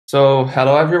So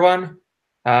hello everyone.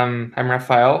 I'm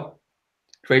Rafael,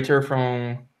 creator of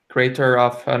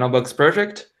NoBugs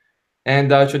project, and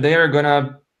today we're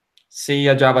gonna see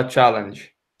a Java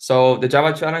challenge. So the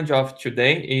Java challenge of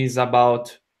today is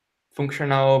about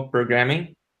functional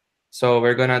programming. So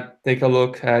we're gonna take a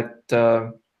look at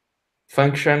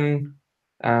function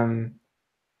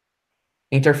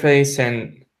interface,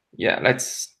 and yeah,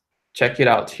 let's check it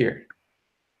out here.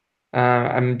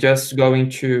 I'm just going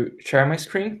to share my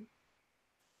screen.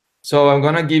 So I'm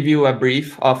gonna give you a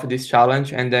brief of this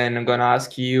challenge, and then I'm gonna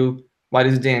ask you what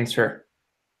is the answer.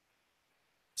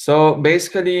 So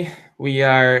basically, we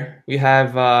have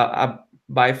a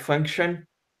BiFunction,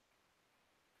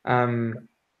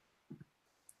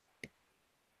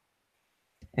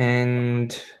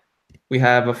 and we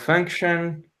have a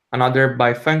function, another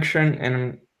BiFunction,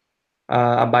 and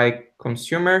a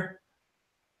BiConsumer,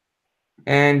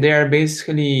 and they are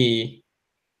basically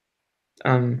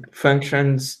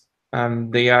functions.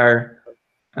 They are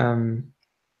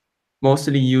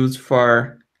mostly used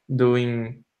for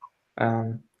doing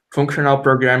functional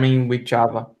programming with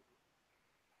Java.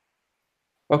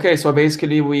 Okay, so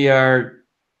basically we are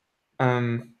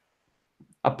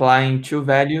applying two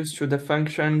values to the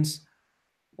functions,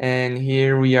 and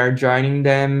here we are joining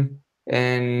them,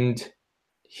 and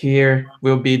here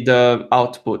will be the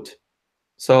output.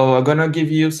 So I'm gonna give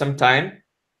you some time,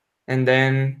 and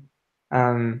then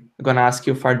I'm gonna ask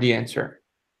you for the answer.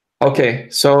 Okay,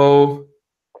 so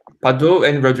Padu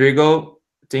and Rodrigo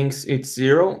thinks it's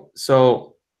 0,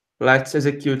 so let's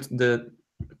execute the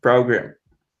program.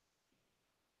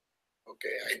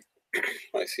 Okay,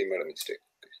 I see made a mistake.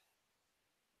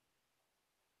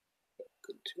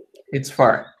 It's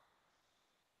far.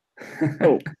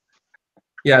 Oh.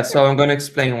 Yeah, so I'm gonna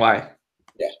explain why.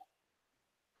 Yeah.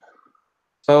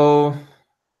 So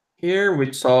here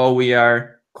we saw we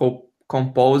are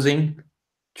composing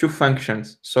two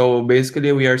functions. So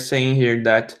basically we are saying here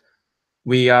that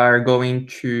we are going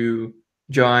to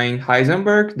join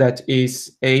Heisenberg, that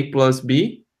is A plus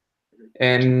B,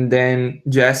 and then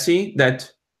Jesse,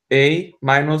 that A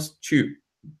minus 2.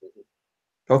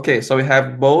 Okay, so we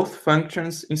have both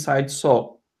functions inside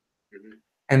so.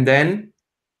 And then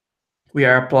we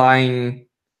are applying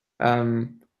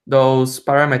those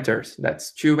parameters,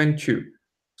 that's 2 and 2.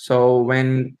 So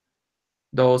when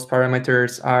those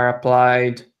parameters are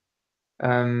applied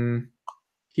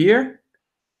here,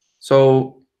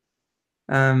 so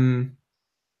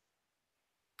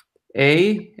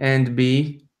A and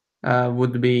B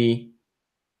would be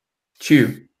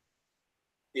 2.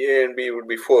 A and B would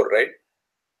be 4, right?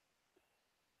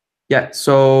 Yeah,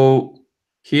 so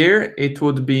here it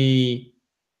would be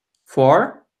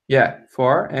 4. Yeah,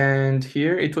 4, and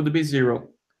here it would be 0.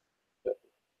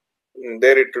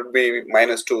 There it would be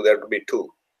 -2, that would be 2.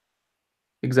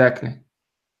 Exactly.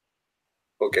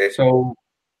 Okay. So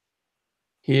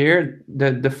here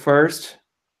the first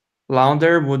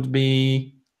lambda would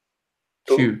be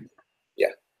 2.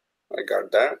 Yeah, I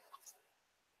got that.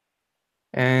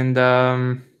 And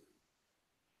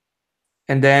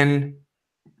then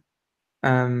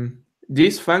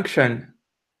this function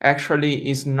actually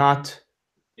is not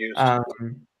used.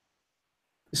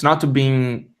 It's not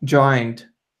being joined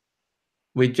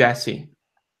with Jesse.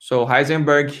 So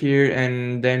Heisenberg here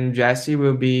and then Jesse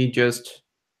will be just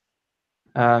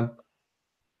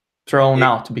thrown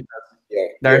out because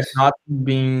there's not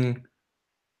being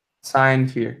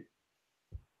assigned here.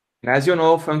 And as you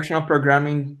know, functional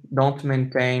programming don't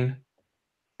maintain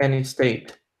any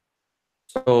state.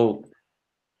 So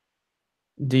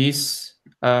this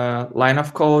line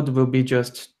of code will be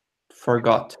just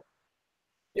forgot.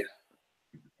 Yeah.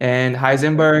 And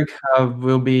Heisenberg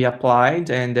will be applied,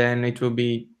 and then it will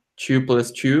be 2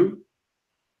 plus 2,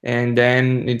 and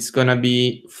then it's gonna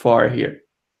be 4 here.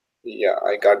 Yeah,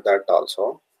 I got that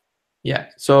also.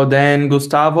 Yeah, so then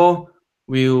Gustavo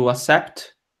will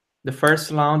accept the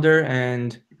first lambda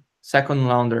and second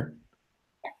lambda.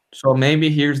 So maybe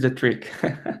here's the trick.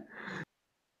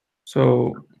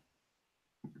 So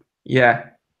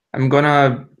yeah, I'm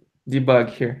gonna debug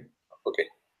here. Okay.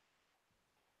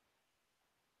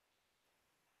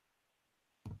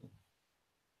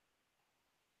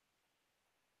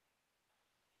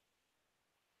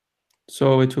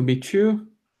 So it will be 2.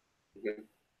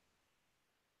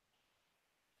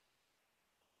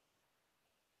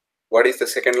 What is the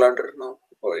second lambda now?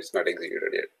 Oh, it's not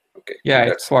executed yet. Okay. Yeah,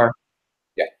 it's 4.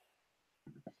 Yeah.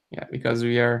 Yeah, because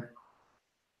we are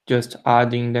just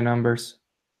adding the numbers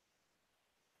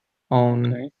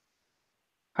on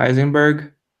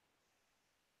Heisenberg.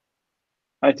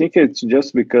 I think it's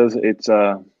just because it's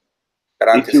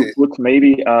if you put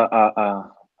maybe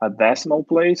a a decimal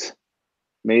place,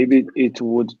 maybe it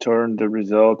would turn the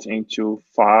result into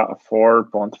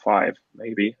 4.5,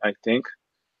 maybe, I think.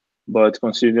 But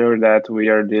consider that we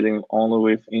are dealing only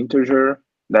with integer,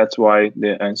 that's why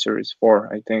the answer is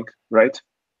 4, I think, right?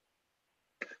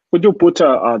 Could you put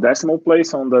a decimal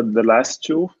place on the last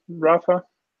two, Rafa?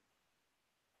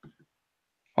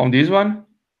 On this one?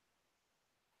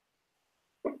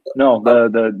 No,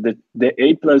 the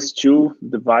a plus 2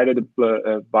 divided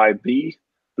by b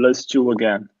plus 2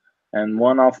 again. And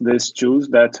one of these 2's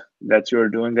that you're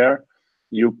doing there,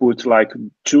 you put like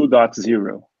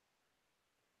 2.0.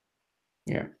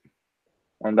 Yeah.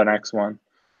 On the next one,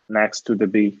 next to the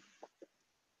b.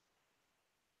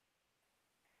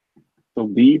 So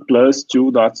b plus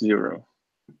 2.0.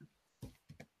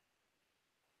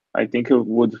 I think it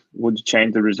would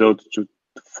change the result to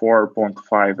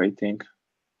 4.5, I think.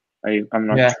 I'm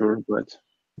not sure, but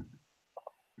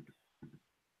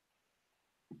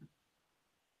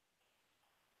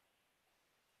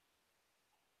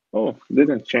oh,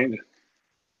 didn't change.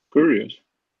 Curious.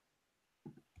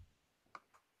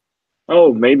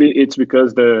 Oh, maybe it's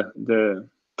because the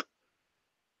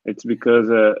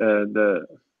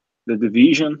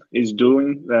division is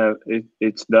doing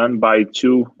it's done by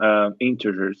two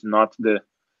integers, not the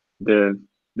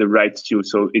right two.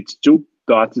 So it's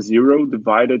 2.0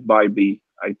 divided by b.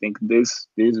 I think this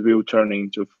will turn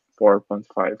into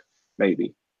 4.5,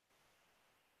 maybe.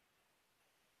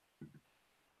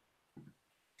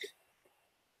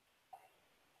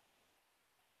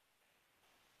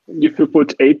 If you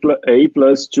put a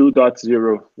plus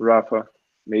 2.0, Rafa,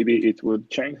 maybe it would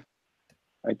change.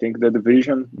 I think the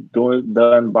division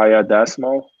done by a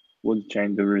decimal would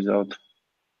change the result.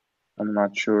 I'm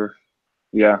not sure.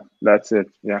 Yeah, that's it.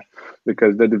 Yeah,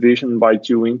 because the division by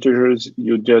two integers,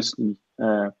 you just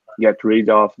get rid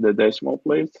of the decimal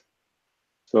place.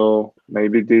 So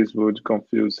maybe this would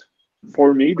confuse.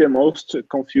 For me, the most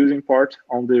confusing part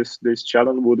on this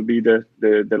challenge would be the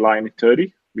line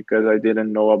 30, because I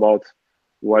didn't know about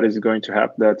what is going to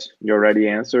happen that you already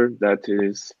answered. That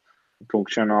is,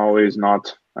 functional is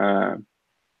not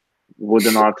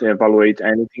would not evaluate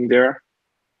anything there.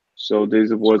 So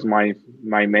this was my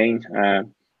main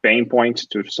pain point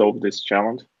to solve this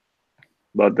challenge.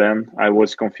 But then I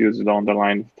was confused on the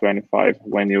line 25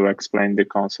 when you explained the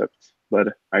concept.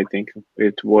 But I think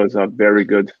it was a very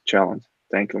good challenge.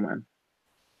 Thank you, man.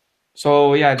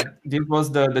 So yeah, this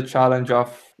was the challenge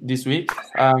of this week.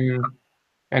 And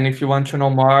if you want to know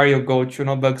more, you go to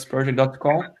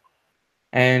nobugsproject.com,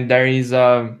 and there is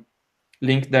a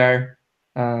link there,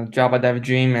 Java Dev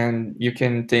Dream, and you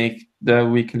can take the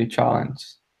weekly challenge.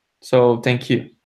 So thank you.